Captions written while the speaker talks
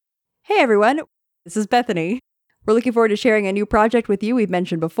Hey everyone, this is Bethany. We're looking forward to sharing a new project with you we've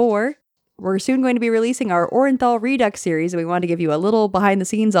mentioned before. We're soon going to be releasing our Orenthal Redux series, and we want to give you a little behind the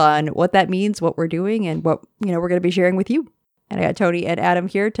scenes on what that means, what we're doing, and what we're going to be sharing with you. And I got Tony and Adam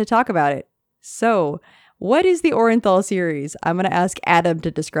here to talk about it. So, what is the Orenthal series? I'm going to ask Adam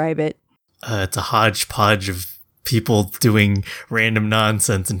to describe it. It's a hodgepodge of people doing random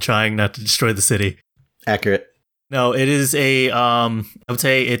nonsense and trying not to destroy the city. Accurate. No, it is I would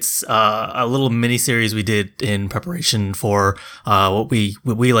say it's a little mini series we did in preparation for what we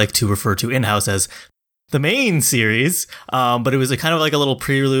like to refer to in-house as the main series. But it was a kind of like a little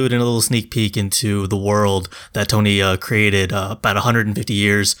prelude and a little sneak peek into the world that Tony created about 150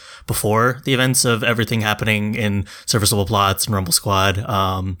 years before the events of everything happening in Serviceable Plots and Rumble Squad.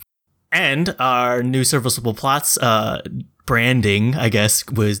 And our new Serviceable Plots branding, I guess,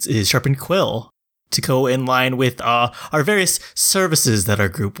 is Sharpened Quill, to go in line with our various services that our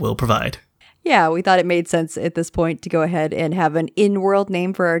group will provide. Yeah, we thought it made sense at this point to go ahead and have an in-world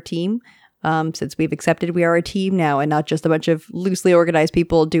name for our team, since we've accepted we are a team now and not just a bunch of loosely organized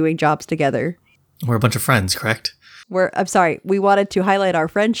people doing jobs together. We're a bunch of friends, correct? I'm sorry, we wanted to highlight our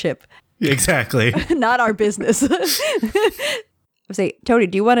friendship. Exactly. Not our business. Say, Tony,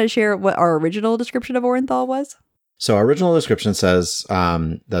 do you want to share what our original description of Orenthal was? So our original description says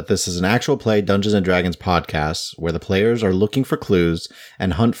that this is an actual play Dungeons & Dragons podcast where the players are looking for clues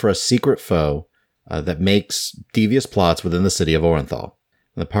and hunt for a secret foe that makes devious plots within the city of Orenthal.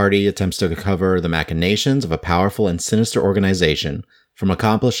 The party attempts to uncover the machinations of a powerful and sinister organization from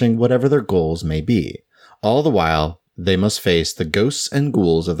accomplishing whatever their goals may be. All the while, they must face the ghosts and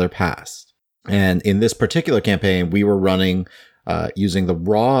ghouls of their past. And in this particular campaign, we were running using the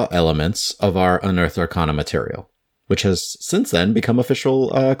raw elements of our Unearthed Arcana material, which has since then become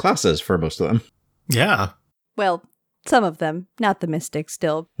official classes for most of them. Yeah. Well, some of them, not the Mystic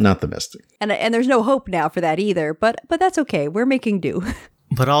still. Not the Mystic. And there's no hope now for that either, but that's okay. We're making do.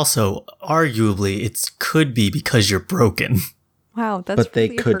 But also, arguably, it could be because you're broken. Wow, that's But they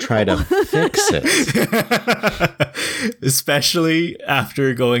really could try to fix it. Especially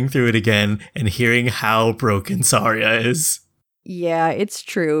after going through it again and hearing how broken Saria is. Yeah, it's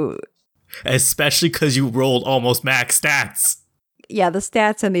true. Especially because you rolled almost max stats. Yeah, the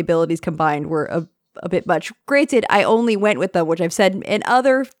stats and the abilities combined were a bit much. Granted, I only went with them, which I've said in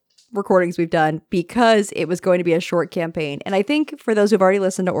other recordings we've done, because it was going to be a short campaign. And I think for those who've already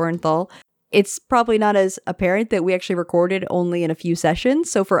listened to Orenthal, it's probably not as apparent that we actually recorded only in a few sessions.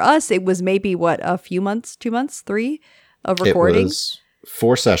 So for us, it was maybe, a few months, 2 months, 3 of recording? It was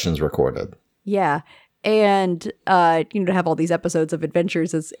 4 sessions recorded. Yeah. And, to have all these episodes of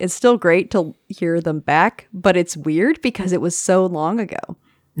adventures is still great to hear them back, but it's weird because it was so long ago.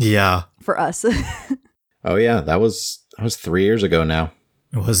 Yeah. For us. Oh yeah, that was 3 years ago now.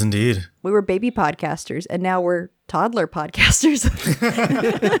 It was indeed. We were baby podcasters, and now we're toddler podcasters.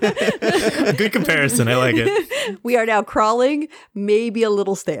 Good comparison. I like it. We are now crawling, maybe a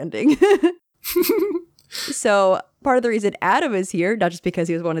little standing. So part of the reason Adam is here, not just because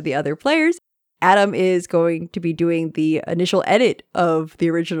he was one of the other players, Adam is going to be doing the initial edit of the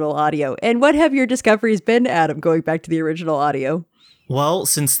original audio. And what have your discoveries been, Adam, going back to the original audio? Well,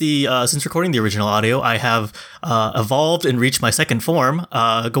 since recording the original audio, I have evolved and reached my second form,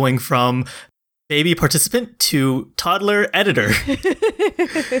 going from baby participant to toddler editor.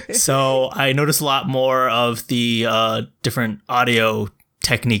 So I noticed a lot more of the different audio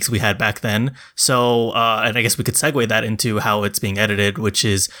techniques we had back then. So, and I guess we could segue that into how it's being edited, which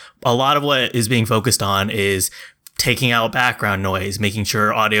is a lot of what is being focused on is taking out background noise, making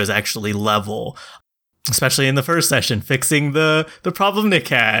sure audio is actually level. Especially in the first session, fixing the problem Nick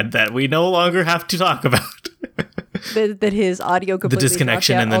had that we no longer have to talk about. that his audio completely the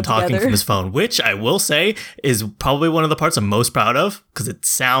disconnection and then altogether. Talking from his phone, which I will say is probably one of the parts I'm most proud of because it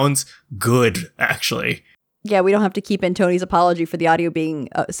sounds good, actually. Yeah, we don't have to keep in Tony's apology for the audio being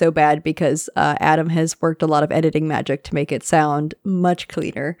so bad because Adam has worked a lot of editing magic to make it sound much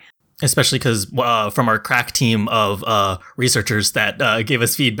cleaner. Especially because from our crack team of researchers that gave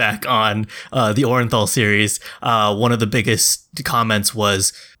us feedback on the Orenthal series, one of the biggest comments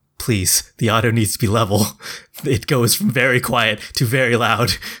was, please, the audio needs to be level. It goes from very quiet to very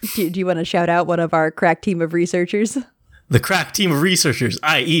loud. Do you want to shout out one of our crack team of researchers? The crack team of researchers,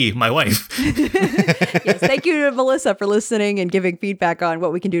 i.e. my wife. Yes, thank you to Melissa for listening and giving feedback on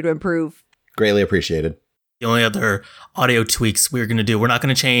what we can do to improve. Greatly appreciated. The only other audio tweaks we're going to do, we're not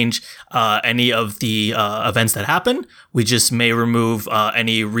going to change any of the events that happen. We just may remove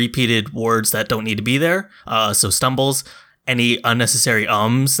any repeated words that don't need to be there. So stumbles, any unnecessary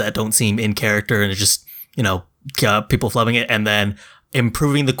ums that don't seem in character and it's just, people flubbing it. And then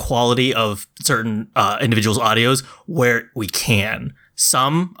improving the quality of certain individuals' audios where we can.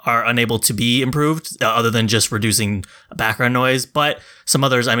 Some are unable to be improved other than just reducing background noise, but some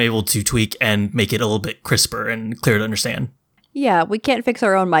others I'm able to tweak and make it a little bit crisper and clear to understand. Yeah, we can't fix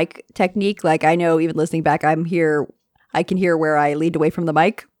our own mic technique. Like, I know even listening back, I can hear where I leaned away from the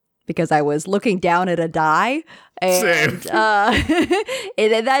mic because I was looking down at a die. And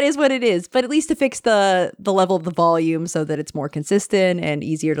and that is what it is. But at least to fix the level of the volume so that it's more consistent and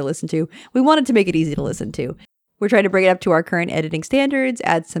easier to listen to, we wanted to make it easy to listen to. We're trying to bring it up to our current editing standards,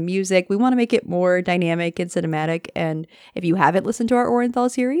 add some music. We want to make it more dynamic and cinematic. And if you haven't listened to our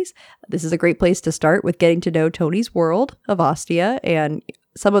Orenthal series, this is a great place to start with getting to know Tony's world of Ostia and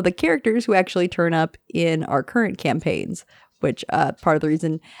some of the characters who actually turn up in our current campaigns, which part of the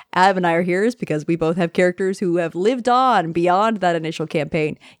reason Ab and I are here is because we both have characters who have lived on beyond that initial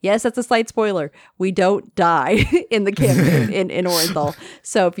campaign. Yes, that's a slight spoiler. We don't die in the campaign in Orenthal.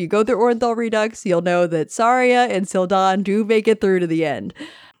 So if you go through Orenthal Redux, you'll know that Saria and Sildan do make it through to the end.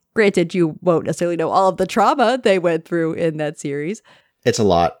 Granted, you won't necessarily know all of the trauma they went through in that series. It's a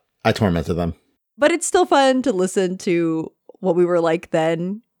lot. I tormented them. But it's still fun to listen to what we were like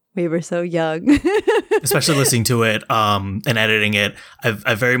then. We were so young. Especially listening to it and editing it,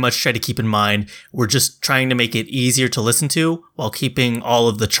 I very much try to keep in mind we're just trying to make it easier to listen to while keeping all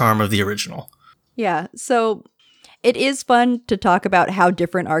of the charm of the original. Yeah, so it is fun to talk about how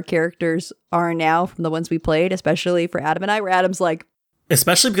different our characters are now from the ones we played, especially for Adam and I, where Adam's like...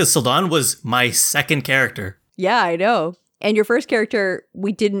 Especially because Sildan was my second character. Yeah, I know. And your first character,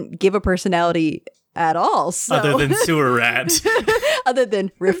 we didn't give a personality at all. So. Other than Sewer Rat. Other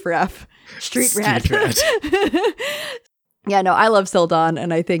than Riff Raff. Street Rat. Yeah, no, I love Sildan,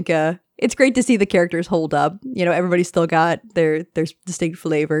 and I think it's great to see the characters hold up. You know, everybody's still got their distinct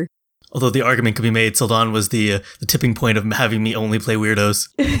flavor. Although the argument could be made, Sildan was the tipping point of having me only play weirdos.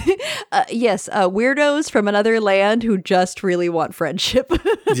 Yes, weirdos from another land who just really want friendship.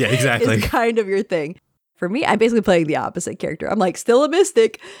 Yeah, exactly. Is kind of your thing. For me, I'm basically playing the opposite character. I'm like, still a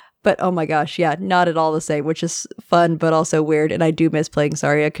mystic, but oh my gosh, yeah, not at all the same, which is fun, but also weird. And I do miss playing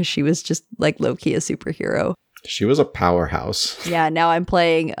Saria because she was just like low-key a superhero. She was a powerhouse. Yeah, now I'm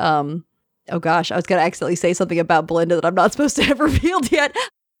playing, oh gosh, I was going to accidentally say something about Belinda that I'm not supposed to have revealed yet.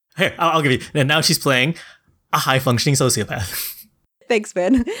 Hey, I'll give you, and now she's playing a high-functioning sociopath. Thanks,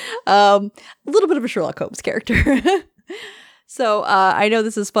 man. A little bit of a Sherlock Holmes character. So I know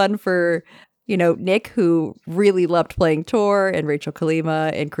this is fun for... You know, Nick, who really loved playing Tor, and Rachel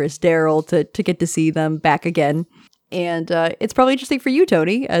Kalima, and Chris Darrell to get to see them back again. And it's probably interesting for you,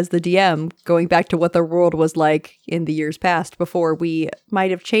 Tony, as the DM, going back to what the world was like in the years past before we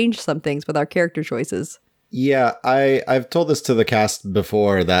might have changed some things with our character choices. Yeah, I've told this to the cast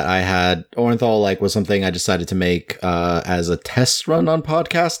before that I had Orenthal was something I decided to make as a test run on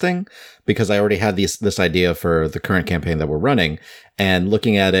podcasting because I already had this idea for the current campaign that we're running. And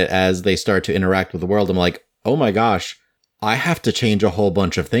looking at it as they start to interact with the world, I'm like, oh my gosh, I have to change a whole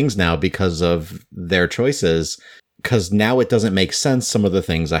bunch of things now because of their choices. Because now it doesn't make sense, some of the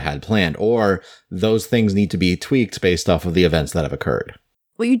things I had planned, or those things need to be tweaked based off of the events that have occurred.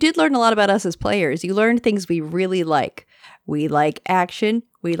 Well, you did learn a lot about us as players. You learned things we really like. We like action.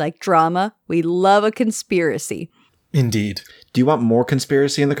 We like drama. We love a conspiracy. Indeed. Do you want more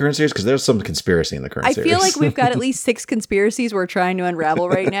conspiracy in the current series? Because there's some conspiracy in the current series. I feel like we've got at least 6 conspiracies we're trying to unravel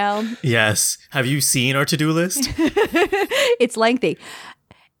right now. Yes. Have you seen our to-do list? It's lengthy.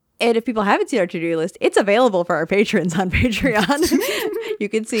 And if people haven't seen our to-do list, it's available for our patrons on Patreon. You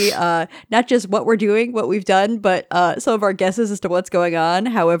can see not just what we're doing, what we've done, but some of our guesses as to what's going on,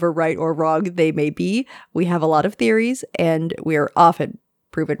 however right or wrong they may be. We have a lot of theories, and we're often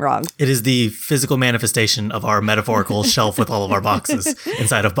proven wrong. It is the physical manifestation of our metaphorical shelf with all of our boxes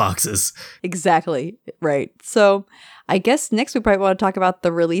inside of boxes. Exactly. Right. So I guess next we probably want to talk about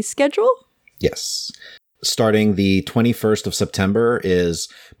the release schedule. Yes. Starting the 21st of September is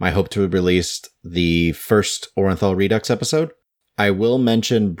my hope to have released the first Orenthal Redux episode. I will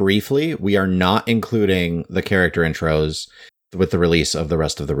mention briefly, we are not including the character intros with the release of the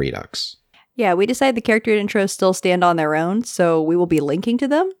rest of the Redux. Yeah, we decided the character intros still stand on their own, so we will be linking to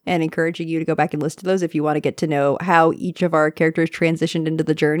them and encouraging you to go back and listen to those if you want to get to know how each of our characters transitioned into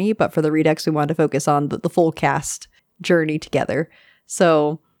the journey. But for the Redux, we want to focus on the full cast journey together.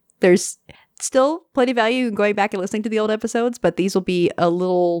 So there's still plenty of value in going back and listening to the old episodes, but these will be a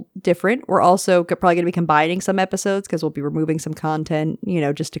little different. We're also probably going to be combining some episodes because we'll be removing some content,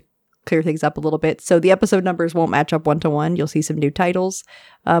 just to clear things up a little bit. So the episode numbers won't match up 1-to-1. You'll see some new titles.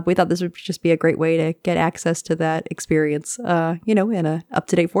 We thought this would just be a great way to get access to that experience, in a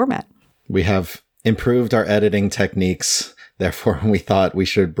up-to-date format. We have improved our editing techniques Therefore, we thought we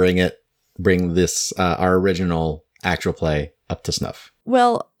should bring this, our original actual play up to snuff.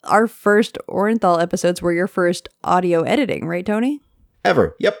 Well, our first Orenthal episodes were your first audio editing, right, Tony?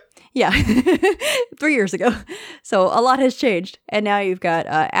 Ever. Yep. Yeah, 3 years ago. So a lot has changed. And now you've got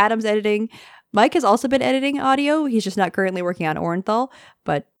Adam's editing. Mike has also been editing audio. He's just not currently working on Orenthal,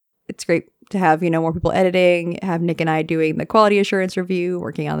 but it's great to have, more people editing, have Nick and I doing the quality assurance review,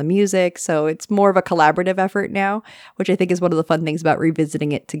 working on the music. So it's more of a collaborative effort now, which I think is one of the fun things about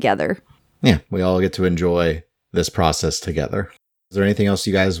revisiting it together. Yeah, we all get to enjoy this process together. Is there anything else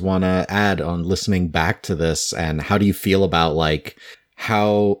you guys want to add on listening back to this? And how do you feel about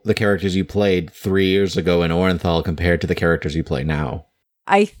how the characters you played 3 years ago in Orenthal compared to the characters you play now?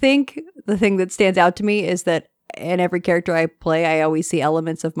 I think the thing that stands out to me is that in every character I play, I always see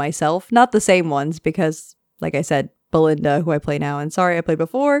elements of myself. Not the same ones, because, like I said, Belinda, who I play now, and Sorry, I played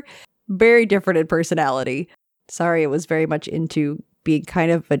before, very different in personality. Sorry, it was very much into being kind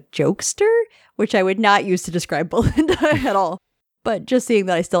of a jokester, which I would not use to describe Belinda at all. But just seeing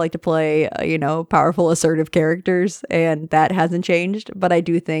that I still like to play, powerful, assertive characters, and that hasn't changed. But I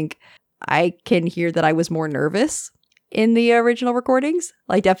do think I can hear that I was more nervous in the original recordings.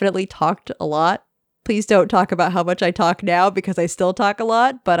 I definitely talked a lot. Please don't talk about how much I talk now, because I still talk a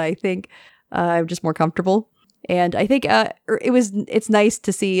lot, but I think I'm just more comfortable. And I think it's nice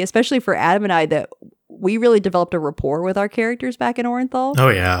to see, especially for Adam and I, that we really developed a rapport with our characters back in Orenthal. Oh,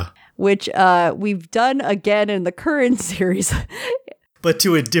 yeah. Which we've done again in the current series. But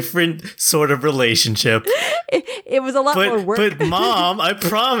to a different sort of relationship. It was a lot more work. But Mom, I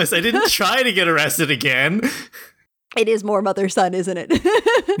promise, I didn't try to get arrested again. It is more mother-son, isn't it?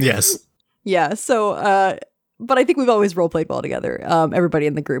 Yes. Yeah, so, but I think we've always role-played well together, everybody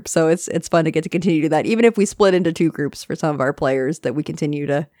in the group. So it's fun to get to continue to do that, even if we split into two groups for some of our players, that we continue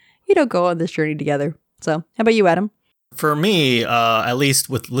to, go on this journey together. So how about you, Adam? For me, at least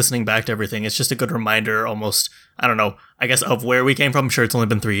with listening back to everything, it's just a good reminder almost, I don't know, I guess of where we came from. I'm sure it's only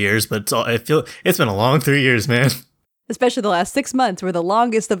been 3 years, but it's been a long 3 years, man. Especially the last 6 months were the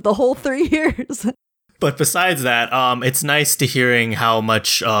longest of the whole 3 years. But besides that, it's nice to hearing how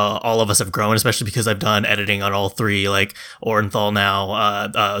much all of us have grown, especially because I've done editing on all three, like Orenthal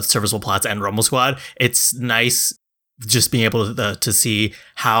now, Serviceable Plots, and Rumble Squad. It's nice just being able to see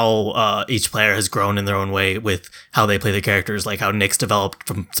how each player has grown in their own way with how they play the characters, like how Nick's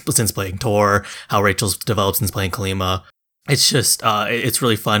developed since playing Tor, how Rachel's developed since playing Kalima. It's just, it's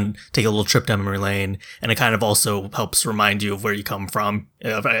really fun. Take a little trip down memory lane, and it kind of also helps remind you of where you come from.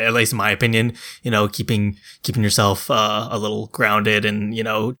 At least in my opinion, keeping yourself a little grounded, and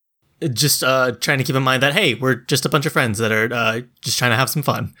just trying to keep in mind that hey, we're just a bunch of friends that are just trying to have some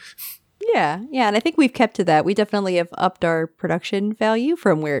fun. Yeah, and I think we've kept to that. We definitely have upped our production value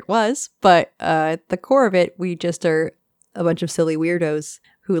from where it was, but at the core of it, we just are a bunch of silly weirdos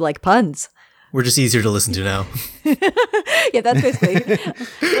who like puns. We're just easier to listen to now. Yeah, that's basically.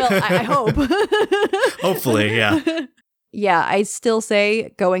 Well, I hope. Hopefully, yeah. Yeah, I still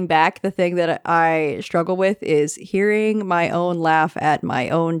say, going back, the thing that I struggle with is hearing my own laugh at my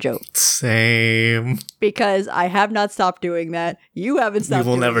own jokes. Same. Because I have not stopped doing that. You haven't stopped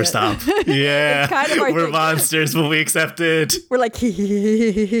doing it. We will never stop. Yeah. It's kind of our We're thing. monsters, but we accept it. We're like,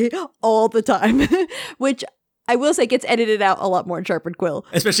 all the time. Which I will say gets edited out a lot more in Sharpened Quill.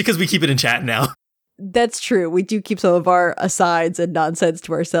 Especially because we keep it in chat now. That's true. We do keep some of our asides and nonsense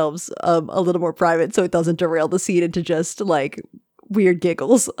to ourselves a little more private, so it doesn't derail the scene into just like weird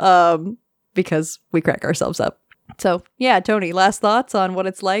giggles because we crack ourselves up. So yeah, Tony, last thoughts on what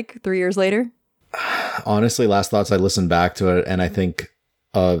it's like 3 years later? Honestly, last thoughts, I listened back to it, and I think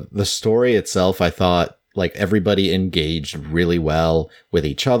the story itself, I thought like everybody engaged really well with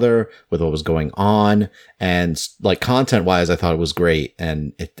each other, with what was going on, and like content wise, I thought it was great.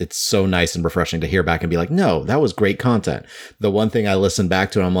 And it's so nice and refreshing to hear back and be like, no, that was great content. The one thing I listened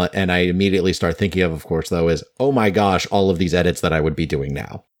back to, and I immediately start thinking of course, though, is, oh my gosh, all of these edits that I would be doing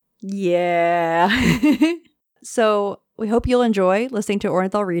now. Yeah. So we hope you'll enjoy listening to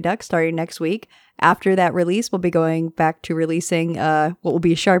Orenthal Redux starting next week. After that release, we'll be going back to releasing what will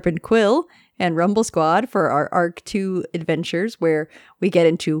be Sharpened Quill and Rumble Squad for our Arc 2 adventures, where we get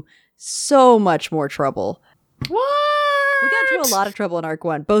into so much more trouble. What? We got into a lot of trouble in Arc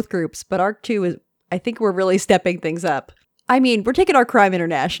 1, both groups, but Arc 2 is, I think we're really stepping things up. I mean, we're taking our crime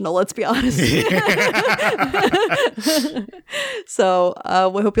international, let's be honest. So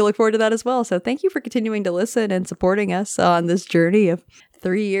we hope you look forward to that as well. So thank you for continuing to listen and supporting us on this journey of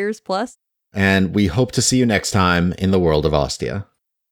 3 years plus. And we hope to see you next time in the world of Ostia.